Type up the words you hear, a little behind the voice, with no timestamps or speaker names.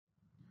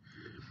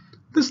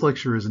This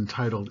lecture is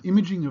entitled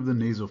Imaging of the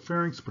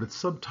Nasopharynx, but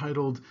it's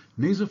subtitled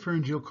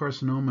Nasopharyngeal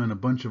Carcinoma and a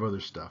bunch of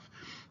other stuff,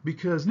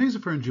 because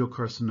nasopharyngeal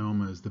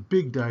carcinoma is the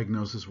big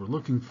diagnosis we're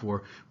looking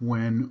for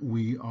when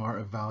we are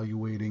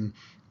evaluating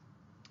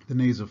the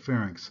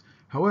nasopharynx.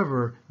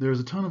 However,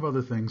 there's a ton of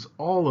other things,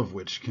 all of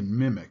which can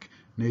mimic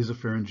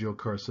nasopharyngeal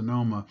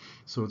carcinoma,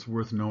 so it's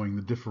worth knowing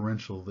the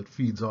differential that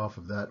feeds off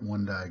of that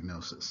one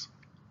diagnosis.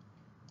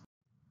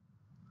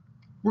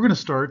 We're going to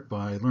start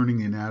by learning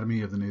the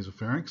anatomy of the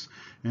nasopharynx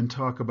and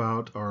talk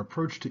about our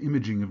approach to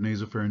imaging of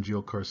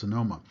nasopharyngeal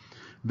carcinoma.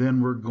 Then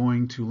we're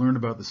going to learn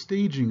about the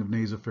staging of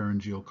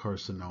nasopharyngeal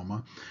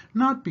carcinoma,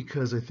 not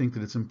because I think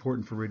that it's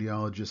important for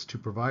radiologists to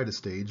provide a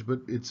stage,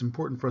 but it's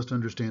important for us to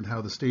understand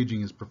how the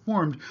staging is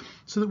performed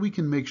so that we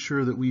can make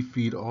sure that we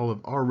feed all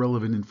of our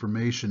relevant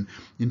information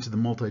into the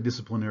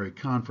multidisciplinary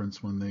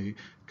conference when they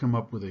come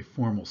up with a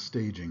formal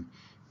staging.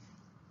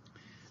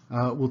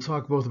 We'll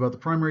talk both about the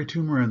primary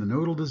tumor and the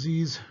nodal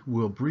disease.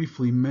 We'll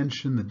briefly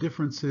mention the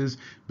differences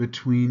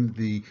between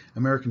the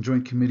American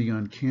Joint Committee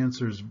on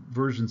Cancer's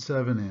version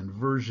 7 and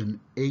version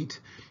 8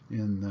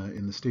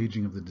 in the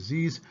staging of the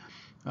disease.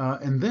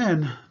 And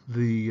then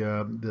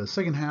the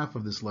second half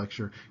of this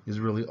lecture is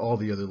really all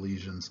the other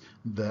lesions,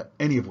 that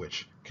any of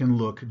which can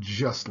look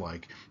just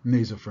like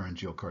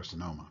nasopharyngeal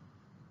carcinoma.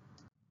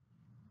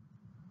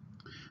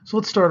 So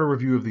let's start a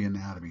review of the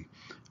anatomy.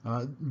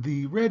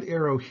 The red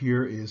arrow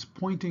here is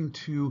pointing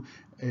to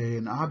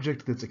an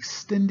object that's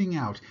extending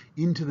out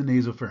into the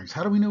nasopharynx.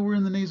 How do we know we're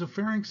in the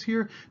nasopharynx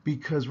here?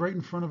 Because right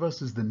in front of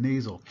us is the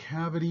nasal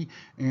cavity,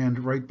 and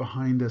right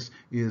behind us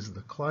is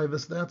the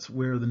clivus. That's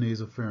where the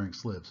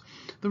nasopharynx lives.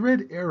 The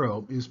red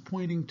arrow is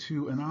pointing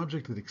to an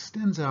object that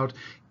extends out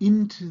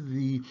into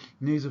the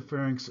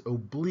nasopharynx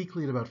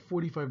obliquely at about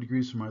 45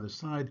 degrees from either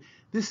side.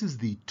 This is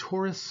the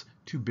torus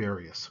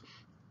tubarius.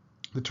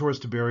 The torus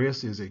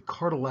tubarius is a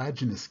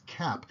cartilaginous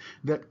cap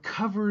that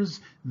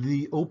covers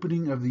the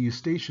opening of the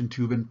eustachian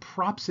tube and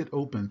props it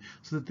open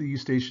so that the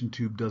eustachian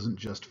tube doesn't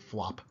just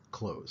flop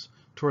close.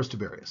 Torus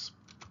tubarius.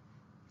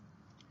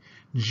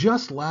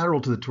 Just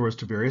lateral to the torus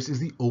tubarius is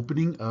the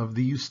opening of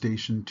the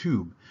eustachian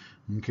tube.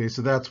 Okay,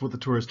 so that's what the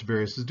torus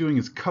tubarius is doing,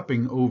 is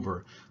cupping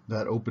over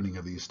that opening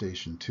of the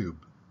eustachian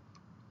tube.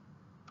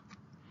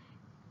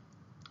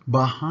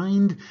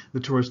 Behind the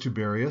torus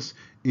tubarius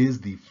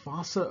is the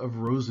fossa of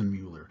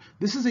Rosenmuller.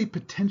 This is a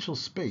potential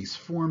space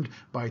formed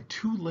by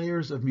two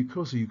layers of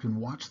mucosa. You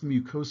can watch the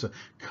mucosa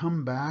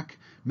come back,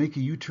 make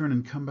a U-turn,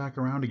 and come back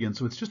around again.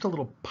 So it's just a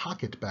little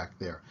pocket back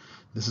there.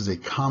 This is a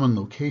common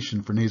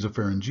location for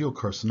nasopharyngeal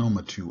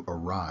carcinoma to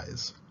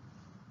arise.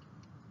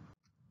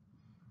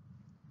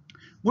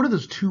 What are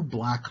those two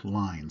black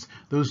lines?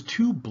 Those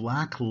two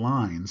black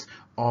lines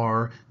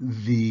are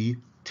the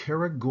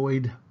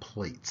pterygoid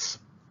plates.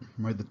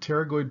 Right, the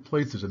pterygoid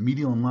plates, there's a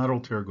medial and lateral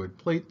pterygoid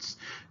plates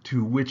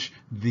to which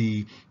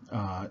the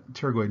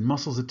pterygoid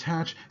muscles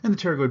attach, and the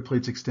pterygoid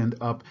plates extend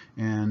up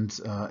and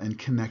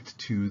connect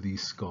to the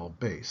skull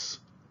base.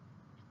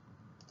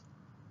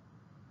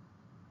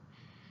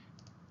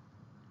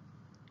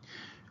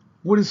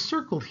 What is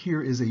circled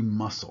here is a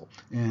muscle,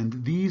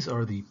 and these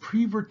are the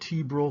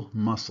prevertebral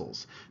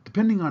muscles.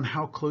 Depending on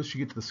how close you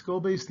get to the skull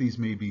base, these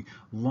may be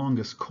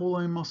longus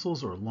colli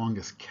muscles or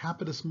longus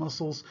capitis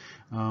muscles,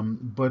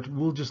 but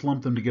we'll just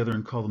lump them together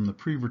and call them the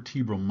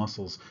prevertebral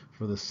muscles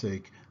for the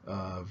sake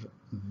of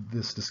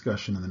this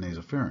discussion in the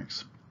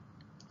nasopharynx.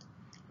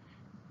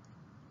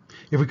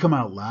 If we come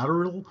out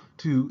lateral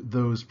to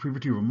those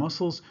prevertebral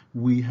muscles,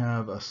 we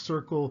have a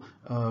circle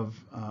of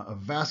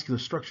vascular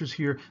structures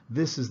here.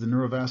 This is the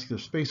neurovascular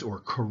space, or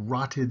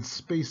carotid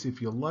space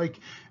if you like,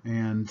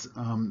 and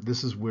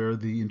this is where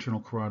the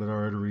internal carotid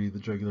artery, the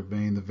jugular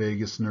vein, the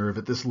vagus nerve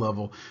at this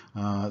level,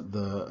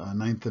 the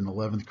 9th and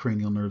 11th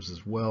cranial nerves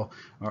as well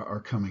are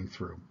coming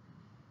through.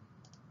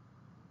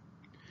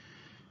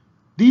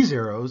 These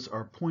arrows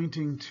are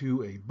pointing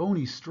to a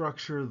bony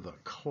structure, the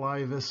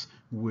clivus,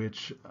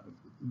 which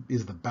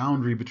is the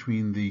boundary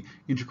between the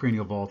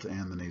intracranial vault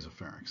and the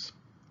nasopharynx.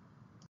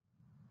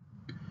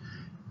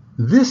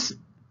 This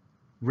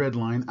red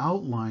line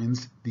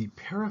outlines the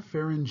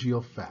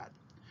parapharyngeal fat.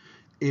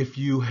 If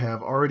you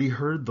have already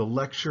heard the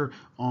lecture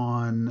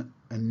on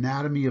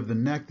anatomy of the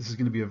neck, this is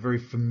going to be a very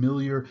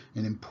familiar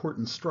and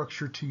important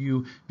structure to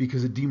you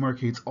because it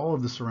demarcates all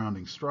of the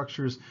surrounding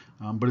structures,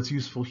 but it's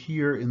useful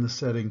here in the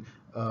setting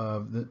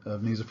of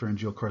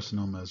nasopharyngeal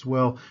carcinoma as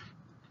well.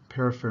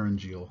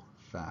 Parapharyngeal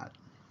fat.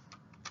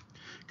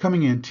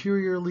 Coming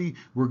anteriorly,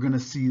 we're going to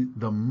see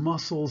the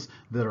muscles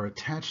that are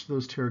attached to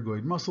those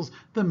pterygoid muscles,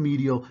 the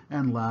medial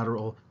and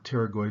lateral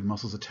pterygoid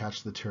muscles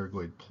attached to the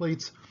pterygoid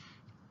plates.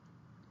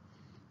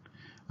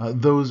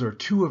 Those are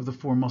two of the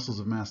four muscles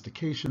of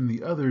mastication,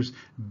 the others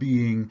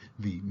being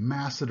the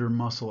masseter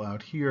muscle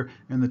out here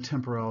and the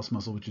temporalis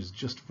muscle, which is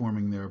just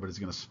forming there, but is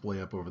going to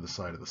splay up over the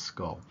side of the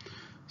skull.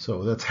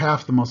 So that's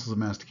half the muscles of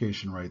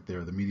mastication right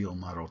there, the medial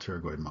and lateral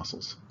pterygoid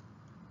muscles.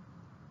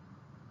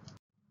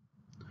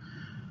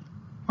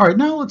 All right,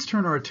 now let's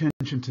turn our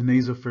attention to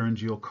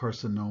nasopharyngeal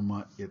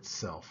carcinoma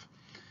itself.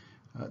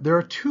 There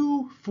are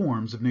two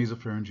forms of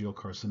nasopharyngeal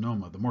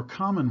carcinoma. The more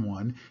common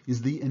one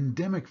is the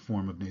endemic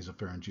form of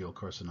nasopharyngeal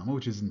carcinoma,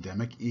 which is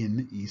endemic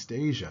in East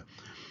Asia.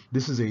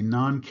 This is a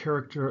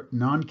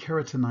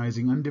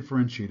non-keratinizing,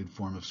 undifferentiated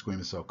form of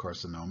squamous cell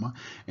carcinoma,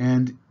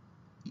 and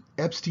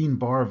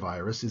Epstein-Barr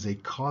virus is a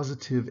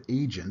causative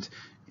agent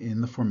in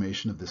the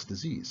formation of this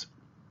disease.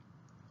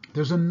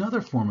 There's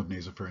another form of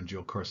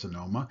nasopharyngeal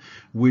carcinoma,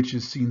 which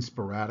is seen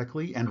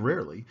sporadically and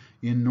rarely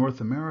in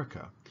North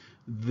America.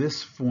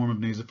 This form of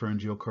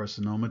nasopharyngeal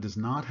carcinoma does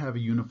not have a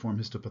uniform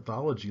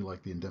histopathology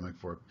like the endemic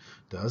form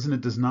does, and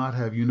it does not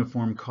have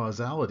uniform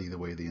causality the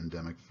way the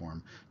endemic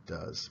form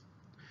does.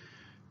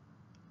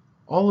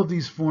 All of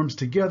these forms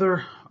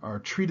together are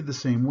treated the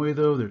same way,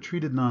 though. They're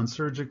treated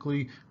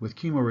non-surgically with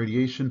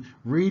chemoradiation.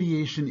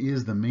 Radiation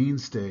is the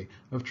mainstay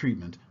of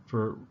treatment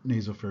for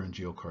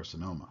nasopharyngeal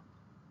carcinoma.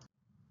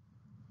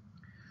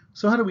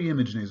 So how do we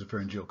image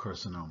nasopharyngeal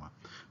carcinoma?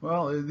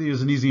 Well,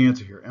 there's an easy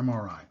answer here,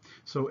 MRI.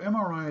 So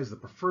MRI is the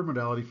preferred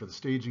modality for the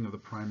staging of the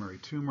primary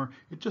tumor.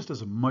 It just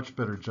does a much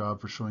better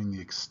job for showing the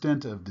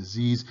extent of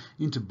disease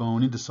into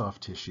bone, into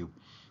soft tissue.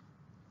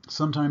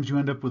 Sometimes you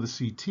end up with a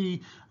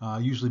CT,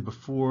 usually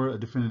before a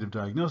definitive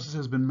diagnosis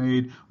has been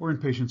made, or in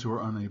patients who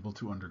are unable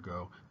to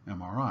undergo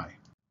MRI.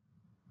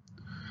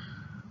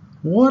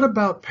 What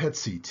about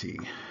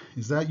PET-CT?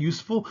 Is that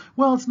useful?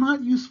 Well, it's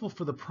not useful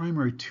for the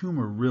primary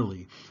tumor,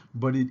 really,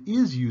 but it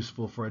is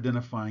useful for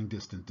identifying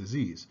distant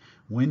disease.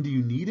 When do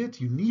you need it?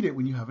 You need it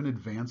when you have an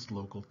advanced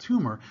local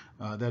tumor,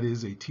 that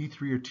is a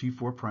T3 or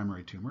T4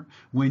 primary tumor.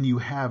 When you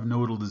have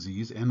nodal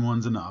disease,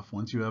 N1's enough.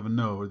 Once you have a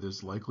node,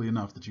 there's likely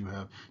enough that you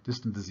have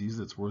distant disease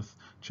that's worth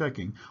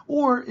checking.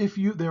 Or if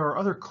there are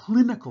other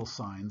clinical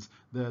signs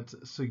that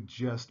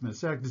suggest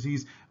metastatic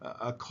disease,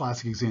 a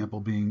classic example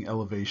being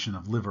elevation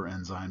of liver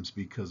enzymes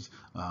because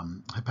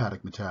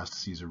hepatic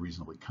metastases are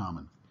reasonably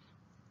common.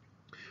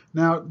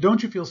 Now,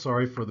 don't you feel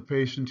sorry for the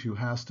patient who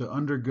has to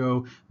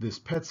undergo this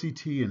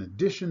PET-CT in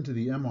addition to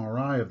the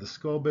MRI of the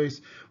skull base?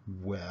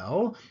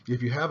 Well,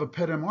 if you have a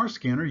PET-MR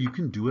scanner, you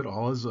can do it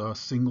all as a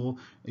single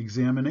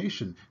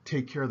examination.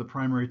 Take care of the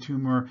primary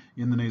tumor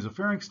in the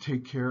nasopharynx,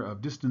 take care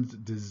of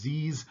distant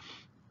disease,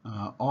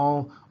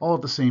 all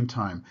at the same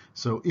time.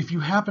 So if you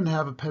happen to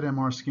have a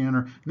PET-MR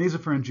scanner,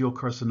 nasopharyngeal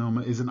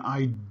carcinoma is an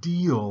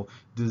ideal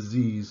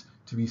disease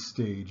to be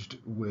staged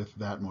with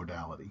that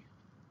modality.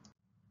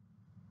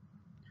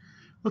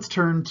 Let's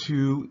turn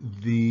to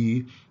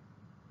the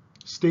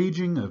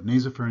staging of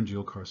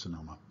nasopharyngeal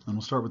carcinoma, and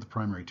we'll start with the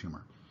primary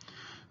tumor.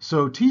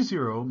 So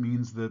T0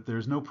 means that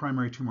there's no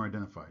primary tumor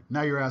identified.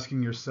 Now you're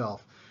asking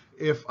yourself,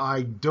 if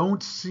I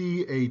don't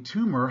see a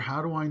tumor,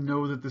 how do I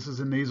know that this is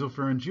a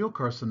nasopharyngeal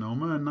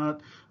carcinoma and not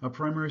a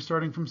primary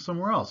starting from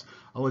somewhere else?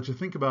 I'll let you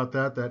think about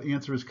that. That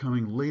answer is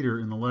coming later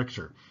in the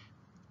lecture.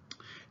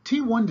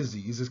 T1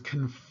 disease is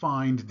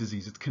confined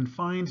disease. It's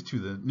confined to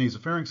the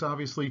nasopharynx,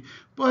 obviously,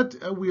 but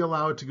we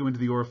allow it to go into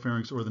the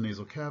oropharynx or the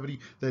nasal cavity,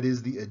 that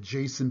is the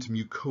adjacent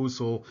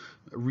mucosal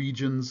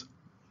regions.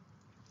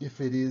 If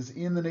it is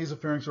in the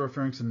nasopharynx,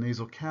 oropharynx, and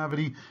nasal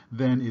cavity,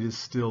 then it is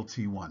still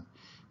T1.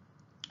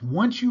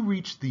 Once you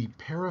reach the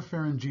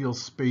parapharyngeal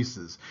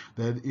spaces,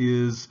 that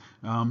is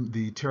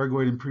the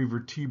pterygoid and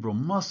prevertebral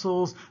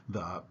muscles,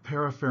 the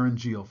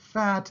parapharyngeal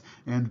fat,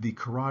 and the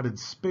carotid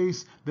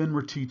space, then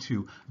we're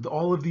T2.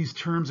 All of these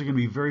terms are going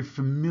to be very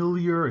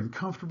familiar and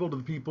comfortable to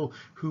the people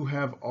who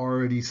have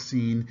already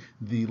seen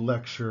the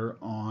lecture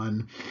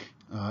on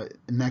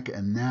neck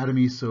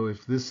anatomy. So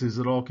if this is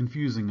at all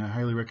confusing, I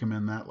highly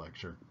recommend that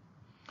lecture.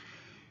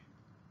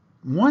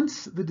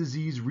 Once the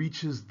disease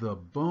reaches the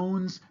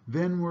bones,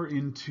 then we're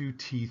into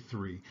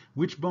T3.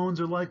 Which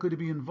bones are likely to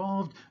be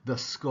involved? The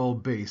skull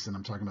base, and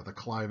I'm talking about the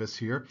clivus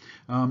here.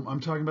 I'm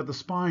talking about the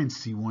spine,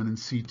 C1 and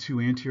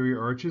C2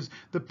 anterior arches,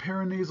 the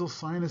paranasal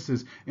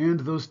sinuses, and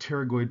those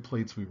pterygoid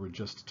plates we were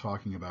just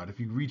talking about.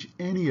 If you reach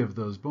any of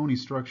those bony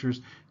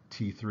structures,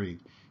 T3.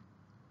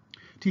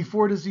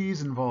 T4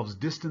 disease involves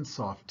distant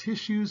soft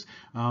tissues.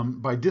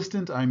 By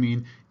distant, I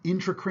mean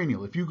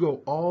intracranial. If you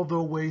go all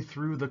the way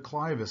through the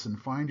clivus and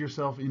find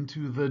yourself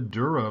into the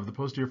dura of the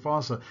posterior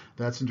fossa,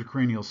 that's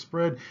intracranial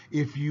spread.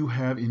 If you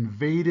have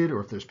invaded,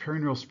 or if there's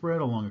perineural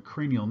spread along a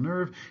cranial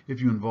nerve,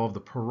 if you involve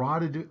the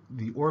parotid,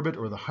 the orbit,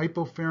 or the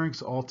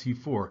hypopharynx, all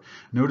T4.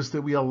 Notice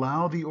that we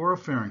allow the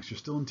oropharynx. You're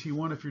still in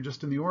T1 if you're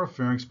just in the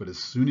oropharynx, but as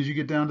soon as you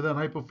get down to that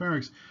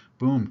hypopharynx,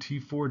 boom,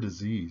 T4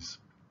 disease.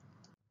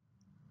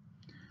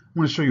 I'm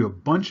going to show you a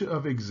bunch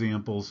of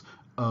examples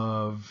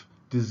of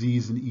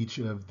disease in each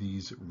of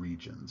these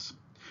regions.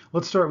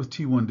 Let's start with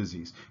T1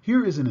 disease.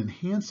 Here is an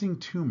enhancing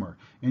tumor,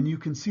 and you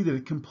can see that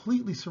it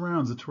completely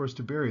surrounds the torus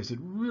tubarius. It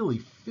really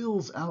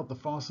fills out the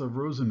fossa of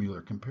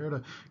Rosenmuller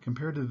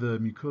compared to the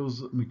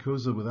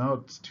mucosa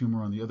without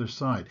tumor on the other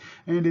side.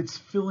 And it's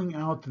filling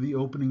out the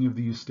opening of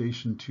the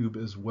eustachian tube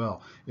as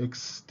well.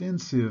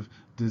 Extensive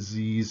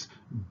disease,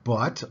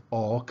 but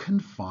all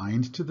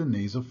confined to the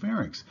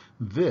nasopharynx.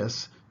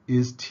 This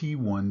is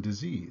T1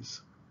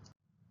 disease.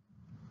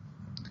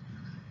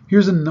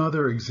 Here's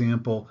another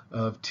example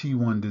of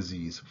T1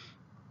 disease.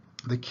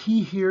 The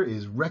key here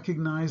is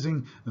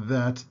recognizing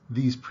that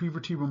these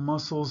prevertebral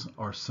muscles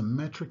are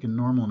symmetric and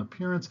normal in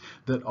appearance,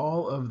 that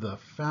all of the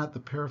fat, the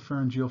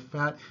parapharyngeal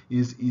fat,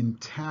 is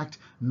intact,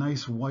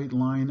 nice white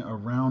line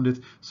around it.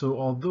 So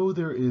although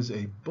there is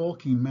a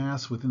bulky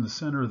mass within the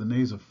center of the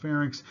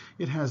nasopharynx,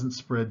 it hasn't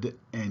spread to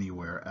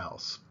anywhere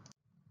else.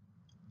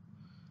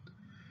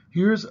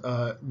 Here's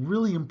a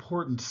really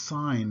important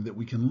sign that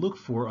we can look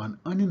for on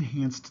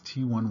unenhanced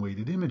T1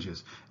 weighted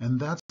images, and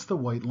that's the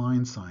white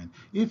line sign.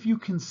 If you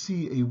can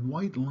see a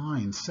white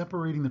line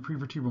separating the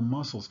prevertebral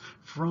muscles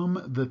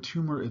from the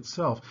tumor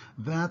itself,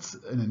 that's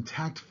an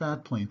intact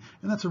fat plane,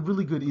 and that's a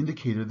really good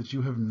indicator that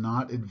you have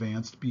not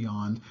advanced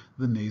beyond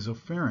the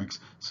nasopharynx.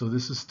 So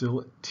this is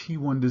still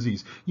T1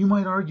 disease. You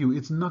might argue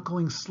it's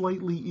knuckling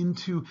slightly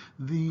into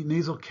the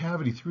nasal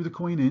cavity, through the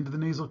choana into the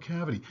nasal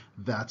cavity.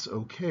 That's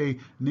okay.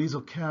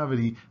 Nasal cavity,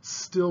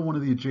 still one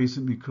of the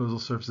adjacent mucosal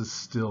surfaces,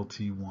 still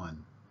T1.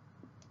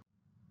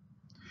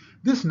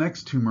 This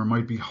next tumor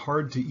might be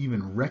hard to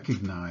even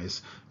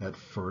recognize at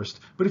first,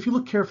 but if you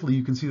look carefully,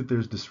 you can see that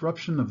there's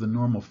disruption of the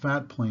normal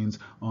fat planes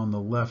on the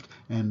left,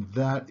 and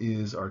that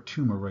is our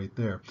tumor right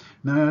there.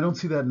 Now, I don't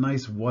see that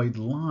nice white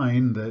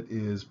line that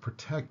is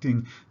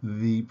protecting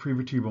the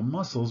prevertebral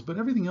muscles, but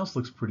everything else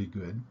looks pretty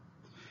good.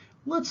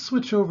 Let's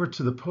switch over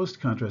to the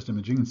post-contrast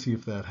imaging and see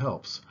if that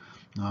helps.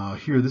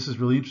 Here, this is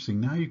really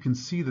interesting. Now you can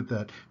see that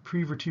that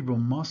prevertebral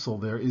muscle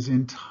there is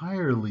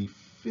entirely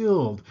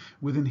filled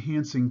with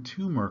enhancing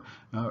tumor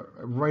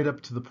right up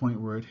to the point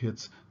where it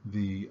hits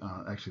the,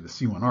 actually the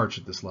C1 arch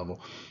at this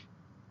level.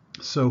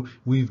 So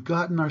we've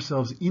gotten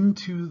ourselves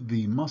into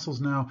the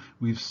muscles now.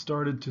 We've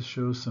started to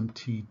show some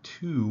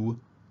T2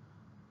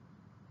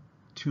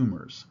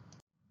 tumors.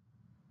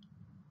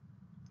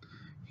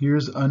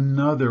 Here's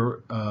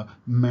another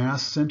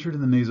mass centered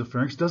in the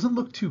nasopharynx. Doesn't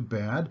look too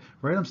bad,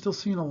 right? I'm still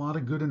seeing a lot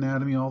of good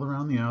anatomy all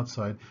around the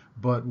outside,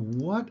 but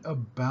what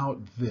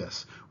about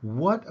this?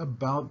 What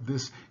about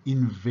this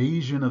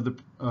invasion of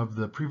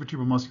the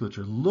prevertebral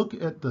musculature? Look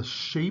at the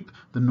shape,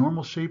 the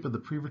normal shape of the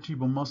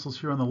prevertebral muscles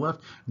here on the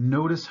left.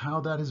 Notice how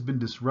that has been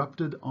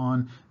disrupted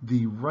on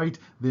the right.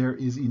 There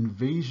is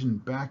invasion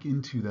back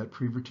into that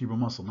prevertebral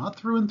muscle, not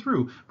through and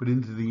through, but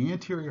into the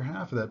anterior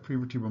half of that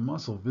prevertebral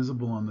muscle,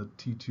 visible on the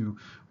T2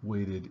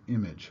 weighted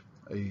image.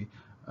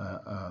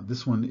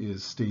 This one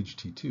is stage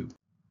T2.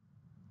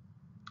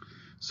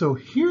 So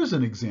here's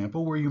an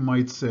example where you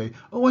might say,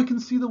 oh, I can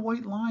see the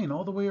white line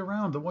all the way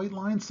around. The white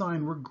line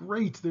sign, we're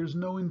great. There's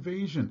no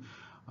invasion.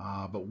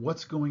 But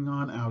what's going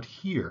on out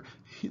here?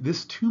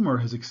 This tumor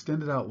has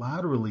extended out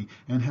laterally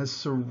and has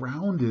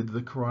surrounded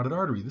the carotid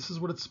artery. This is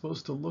what it's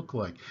supposed to look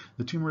like.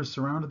 The tumor has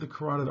surrounded the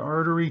carotid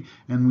artery,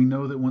 and we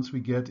know that once we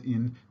get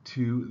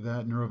into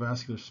that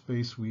neurovascular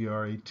space, we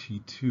are a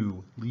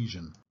T2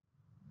 lesion.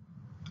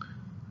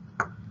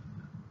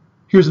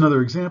 Here's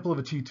another example of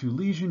a T2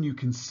 lesion. You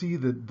can see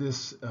that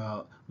this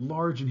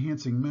large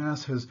enhancing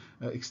mass has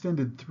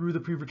extended through the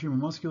prevertebral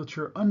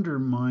musculature,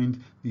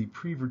 undermined the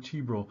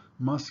prevertebral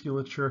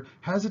musculature.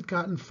 Has it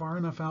gotten far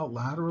enough out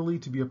laterally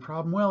to be a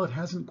problem? Well, it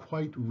hasn't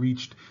quite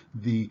reached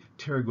the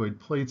pterygoid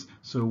plates,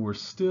 so we're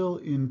still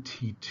in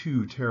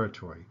T2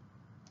 territory.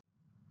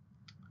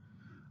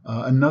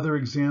 Another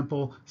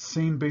example,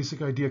 same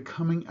basic idea,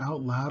 coming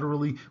out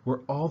laterally.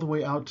 We're all the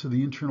way out to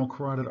the internal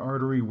carotid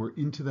artery. We're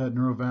into that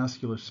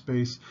neurovascular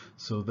space,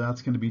 so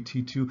that's going to be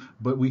T2,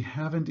 but we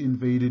haven't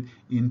invaded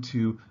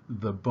into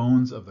the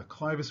bones of the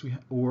clivus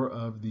or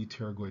of the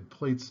pterygoid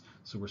plates,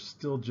 so we're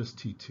still just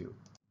T2.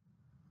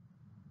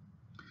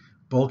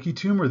 Bulky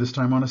tumor, this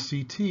time on a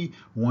CT.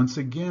 Once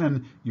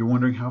again, you're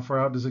wondering how far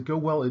out does it go?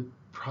 Well, it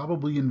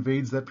probably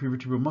invades that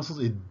prevertebral muscles.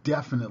 It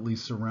definitely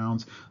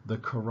surrounds the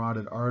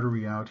carotid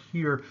artery out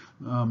here,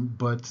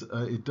 but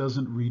it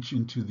doesn't reach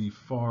into the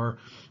far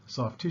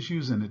soft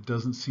tissues, and it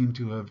doesn't seem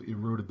to have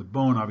eroded the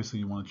bone. Obviously,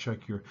 you want to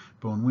check your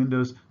bone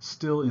windows.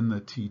 Still in the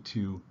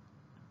T2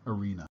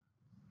 arena.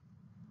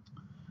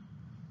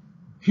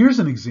 Here's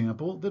an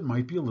example that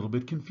might be a little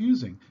bit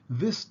confusing.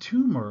 This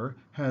tumor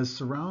has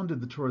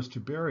surrounded the torus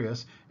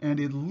tubarius, and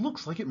it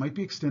looks like it might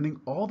be extending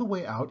all the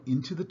way out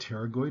into the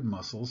pterygoid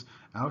muscles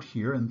out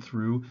here and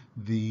through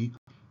the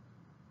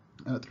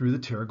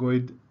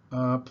pterygoid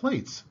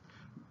plates.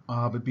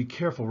 But be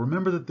careful.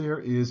 Remember that there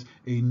is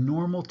a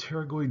normal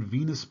pterygoid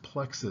venous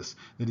plexus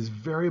that is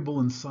variable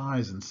in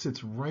size and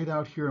sits right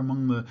out here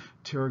among the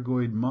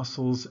pterygoid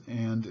muscles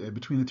and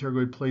between the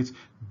pterygoid plates.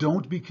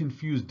 Don't be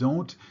confused.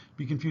 Don't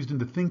be confused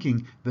into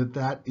thinking that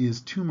that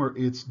is tumor.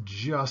 It's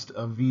just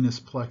a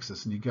venous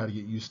plexus, and you got to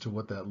get used to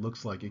what that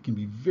looks like. It can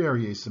be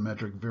very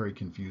asymmetric, very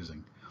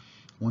confusing.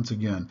 Once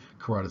again,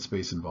 carotid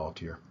space involved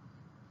here.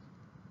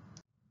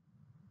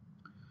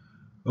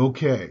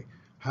 Okay.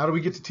 How do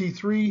we get to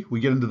T3? We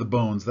get into the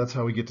bones. That's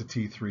how we get to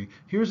T3.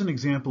 Here's an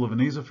example of a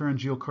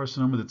nasopharyngeal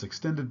carcinoma that's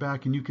extended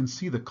back, and you can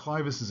see the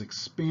clivus is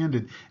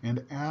expanded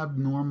and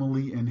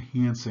abnormally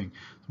enhancing.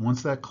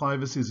 Once that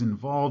clivus is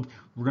involved,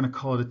 we're going to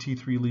call it a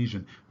T3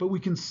 lesion. But we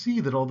can see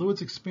that although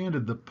it's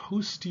expanded, the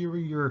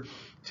posterior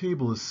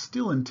table is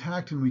still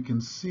intact, and we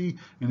can see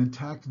an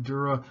intact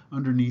dura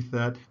underneath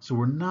that. So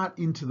we're not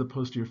into the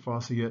posterior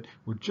fossa yet.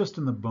 We're just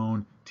in the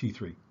bone,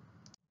 T3.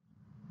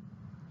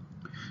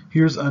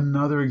 Here's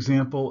another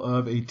example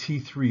of a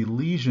T3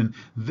 lesion.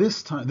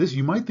 This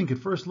you might think at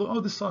first,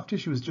 oh, this soft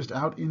tissue is just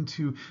out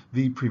into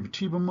the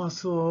prevertebral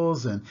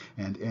muscles and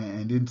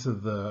into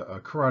the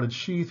carotid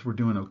sheath. We're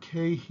doing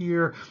okay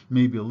here,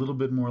 maybe a little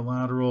bit more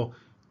lateral.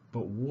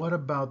 But what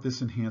about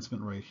this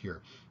enhancement right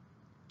here?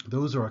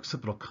 Those are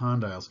occipital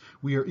condyles.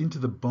 We are into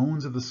the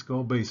bones of the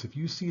skull base. If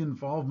you see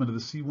involvement of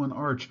the C1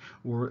 arch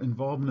or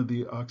involvement of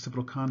the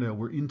occipital condyle,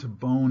 we're into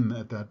bone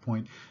at that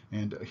point.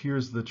 And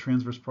here's the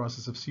transverse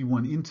process of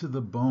C1 into the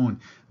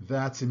bone.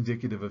 That's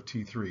indicative of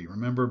T3.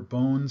 Remember,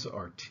 bones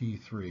are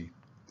T3.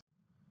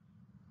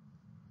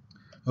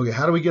 Okay,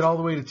 how do we get all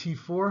the way to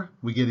T4?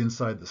 We get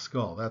inside the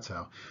skull. That's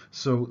how.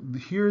 So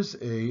here's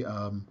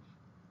a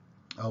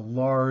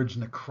large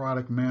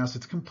necrotic mass.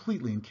 It's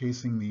completely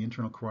encasing the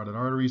internal carotid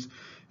arteries,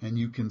 and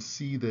you can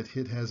see that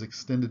it has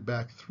extended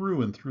back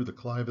through and through the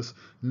clivus.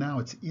 Now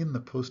it's in the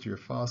posterior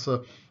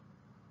fossa,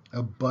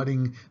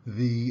 abutting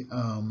the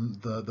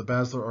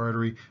basilar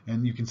artery,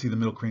 and you can see the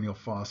middle cranial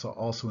fossa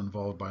also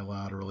involved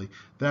bilaterally.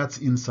 That's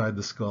inside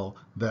the skull.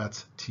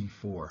 That's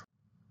T4.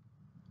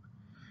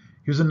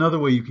 Here's another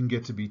way you can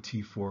get to be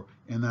T4,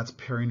 and that's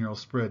perineural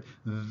spread.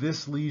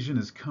 This lesion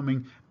is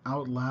coming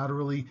out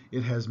laterally.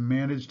 It has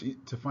managed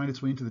to find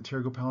its way into the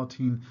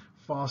pterygopalatine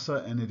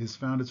fossa, and it has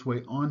found its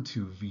way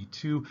onto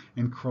V2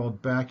 and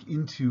crawled back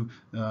into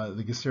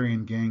the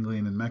Gasserian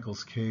ganglion and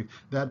Meckel's cave.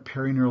 That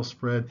perineural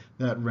spread,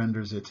 that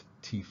renders it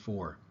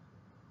T4.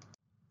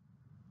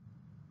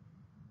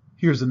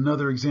 Here's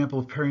another example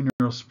of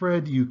perineural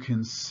spread. You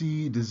can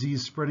see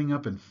disease spreading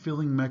up and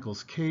filling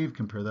Meckel's cave.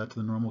 Compare that to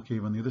the normal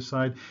cave on the other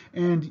side.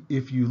 And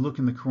if you look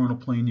in the coronal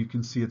plane, you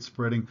can see it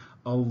spreading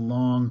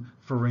along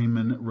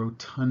foramen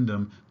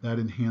rotundum. That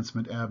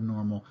enhancement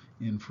abnormal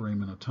in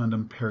foramen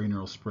rotundum,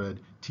 perineural spread,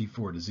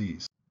 T4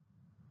 disease.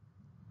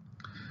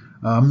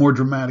 A more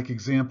dramatic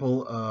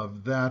example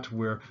of that,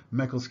 where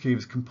Meckel's cave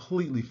is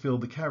completely filled,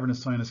 the cavernous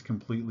sinus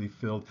completely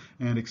filled,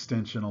 and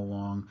extension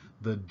along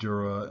the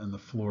dura and the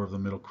floor of the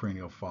middle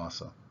cranial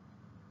fossa.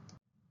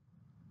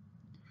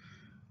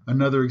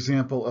 Another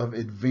example of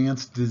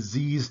advanced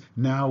disease.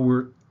 Now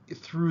we're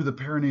through the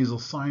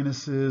paranasal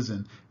sinuses,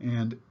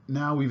 and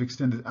now we've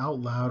extended out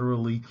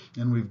laterally,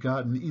 and we've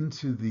gotten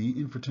into the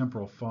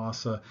infratemporal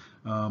fossa,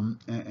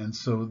 and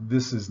so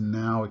this is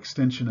now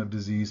extension of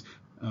disease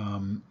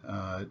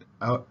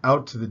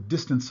out to the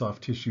distant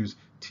soft tissues,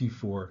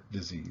 T4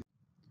 disease.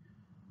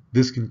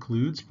 This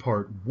concludes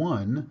part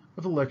 1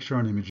 of a lecture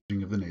on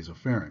imaging of the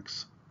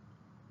nasopharynx.